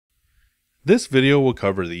This video will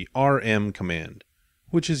cover the rm command,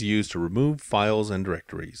 which is used to remove files and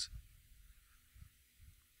directories.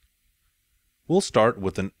 We'll start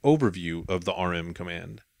with an overview of the rm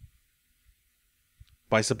command.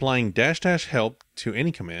 By supplying -- help to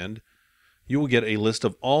any command, you will get a list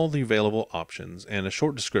of all the available options and a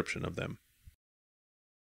short description of them.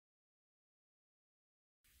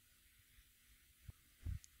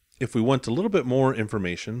 If we want a little bit more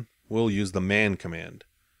information, we'll use the man command.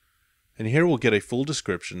 And here we'll get a full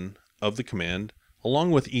description of the command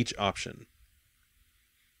along with each option.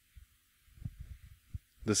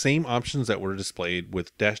 The same options that were displayed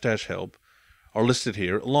with -- help are listed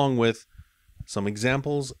here along with some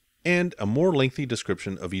examples and a more lengthy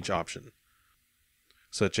description of each option,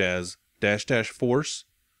 such as -- force,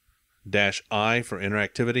 -I for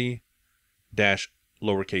interactivity,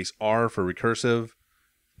 -r for recursive,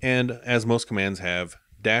 and as most commands have,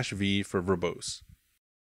 -v for verbose.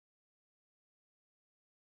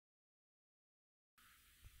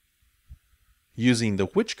 Using the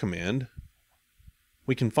which command,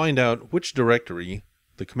 we can find out which directory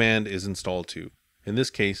the command is installed to, in this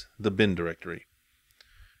case the bin directory.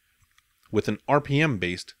 With an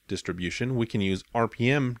RPM-based distribution, we can use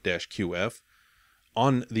RPM-QF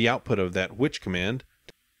on the output of that which command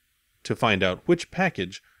to find out which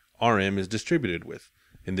package RM is distributed with,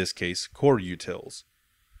 in this case core utils.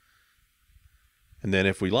 And then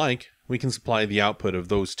if we like, we can supply the output of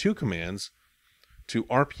those two commands to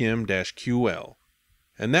RPM-QL,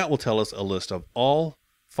 and that will tell us a list of all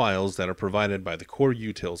files that are provided by the core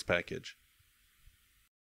utils package.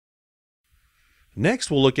 Next,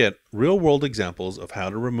 we'll look at real-world examples of how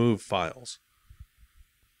to remove files.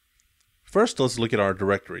 First, let's look at our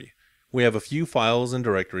directory. We have a few files and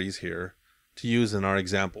directories here to use in our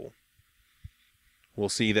example. We'll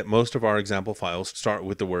see that most of our example files start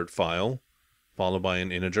with the word file, followed by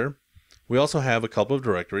an integer. We also have a couple of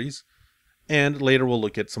directories, and later we'll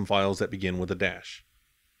look at some files that begin with a dash.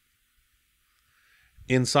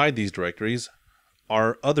 Inside these directories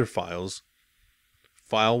are other files,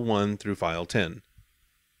 file 1 through file 10.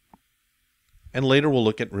 And later we'll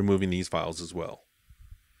look at removing these files as well.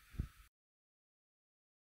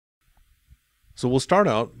 So we'll start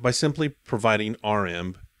out by simply providing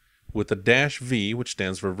rm with a -v, which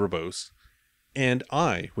stands for verbose, and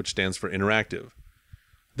I, which stands for interactive.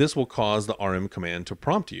 This will cause the rm command to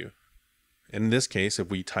prompt you. And in this case, if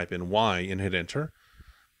we type in y and hit enter,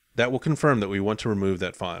 that will confirm that we want to remove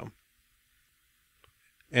that file.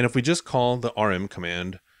 And if we just call the rm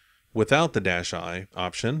command without the -I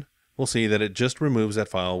option, we'll see that it just removes that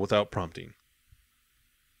file without prompting.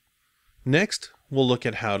 Next, we'll look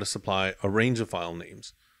at how to supply a range of file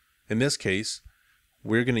names. In this case,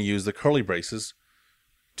 we're going to use the curly braces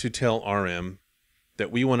to tell rm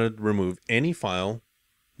that we want to remove any file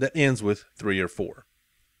that ends with 3 or 4.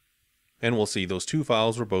 And we'll see those two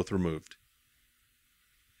files were both removed.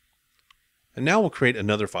 And now we'll create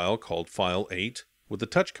another file called file8 with the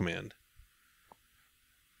touch command.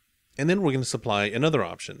 And then we're going to supply another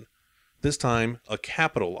option, this time a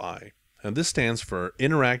capital I. And this stands for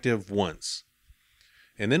interactive once.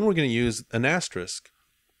 And then we're going to use an asterisk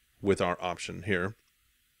with our option here.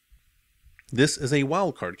 This is a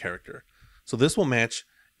wildcard character, so this will match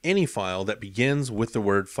any file that begins with the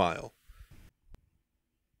word file.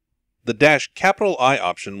 The -I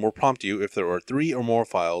option will prompt you if there are 3 or more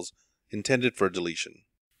files intended for deletion.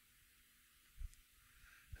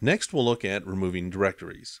 Next, we'll look at removing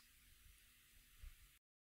directories.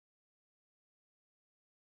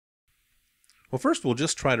 Well, first we'll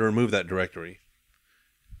just try to remove that directory,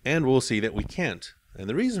 and we'll see that we can't. And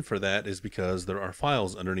the reason for that is because there are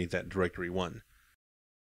files underneath that directory 1.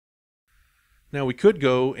 Now we could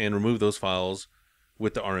go and remove those files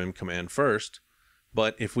with the rm command first,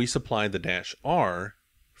 but if we supply the -r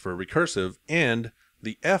for recursive and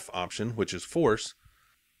the F option, which is force,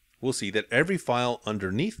 we'll see that every file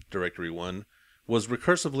underneath directory 1 was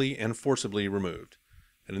recursively and forcibly removed.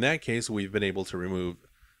 And in that case, we've been able to remove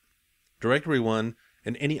directory 1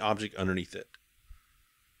 and any object underneath it.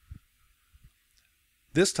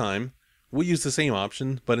 This time, we'll use the same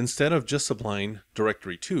option, but instead of just supplying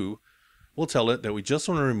directory 2, we'll tell it that we just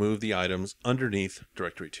want to remove the items underneath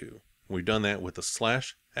directory 2. We've done that with a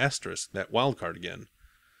 /*, that wildcard again.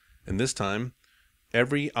 And this time,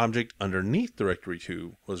 every object underneath directory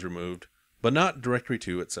 2 was removed, but not directory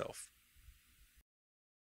 2 itself.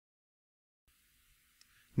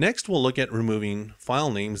 Next, we'll look at removing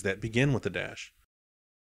file names that begin with a dash.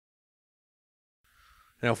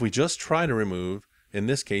 Now, if we just try to remove, in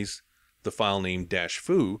this case, the file name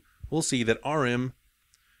 -foo, we'll see that rm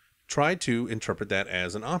tried to interpret that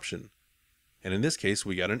as an option. And in this case,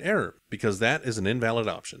 we got an error because that is an invalid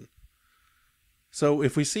option. So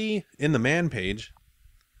if we see in the man page,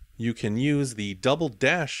 you can use the double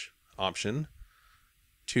dash option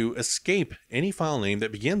to escape any file name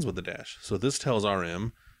that begins with a dash. So this tells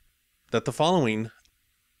RM that the following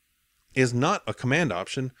is not a command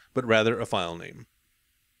option, but rather a file name.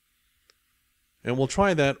 And we'll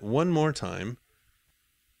try that one more time.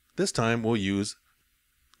 This time we'll use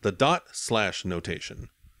the // notation.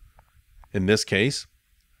 In this case,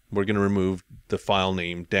 we're going to remove the file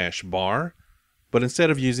name -bar, but instead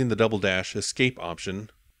of using the double dash escape option,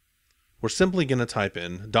 we're simply going to type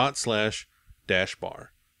in //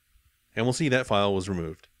 and we'll see that file was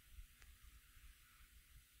removed.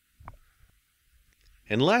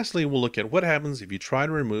 And lastly, we'll look at what happens if you try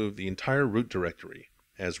to remove the entire root directory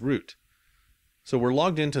as root. So we're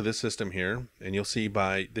logged into this system here, and you'll see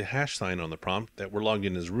by the hash sign on the prompt that we're logged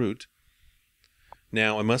in as root.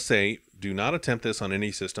 Now, I must say, do not attempt this on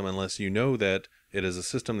any system unless you know that it is a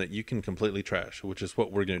system that you can completely trash, which is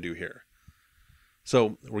what we're going to do here.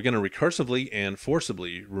 So we're going to recursively and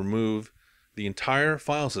forcibly remove the entire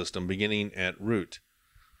file system beginning at root.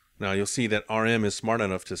 Now you'll see that RM is smart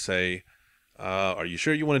enough to say, are you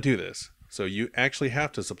sure you want to do this? So you actually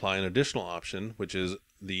have to supply an additional option, which is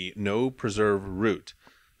the no preserve root.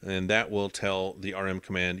 And that will tell the RM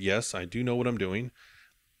command, yes, I do know what I'm doing.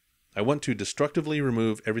 I want to destructively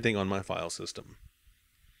remove everything on my file system.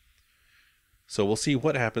 So we'll see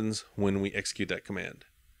what happens when we execute that command.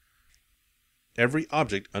 Every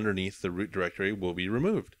object underneath the root directory will be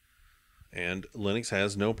removed. And Linux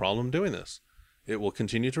has no problem doing this. It will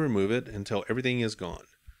continue to remove it until everything is gone.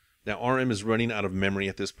 Now RM is running out of memory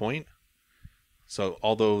at this point. So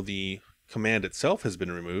although the command itself has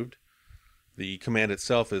been removed, the command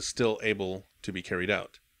itself is still able to be carried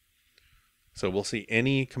out. So we'll see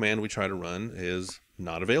any command we try to run is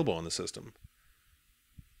not available on the system.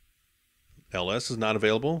 ls is not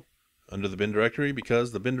available under the bin directory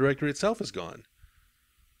because the bin directory itself is gone.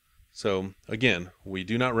 So again, we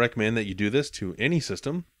do not recommend that you do this to any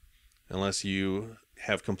system unless you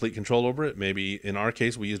have complete control over it. Maybe in our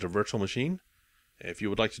case, we used a virtual machine. If you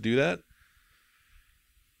would like to do that,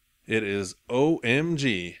 it is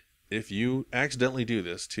OMG if you accidentally do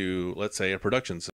this to, let's say, a production system.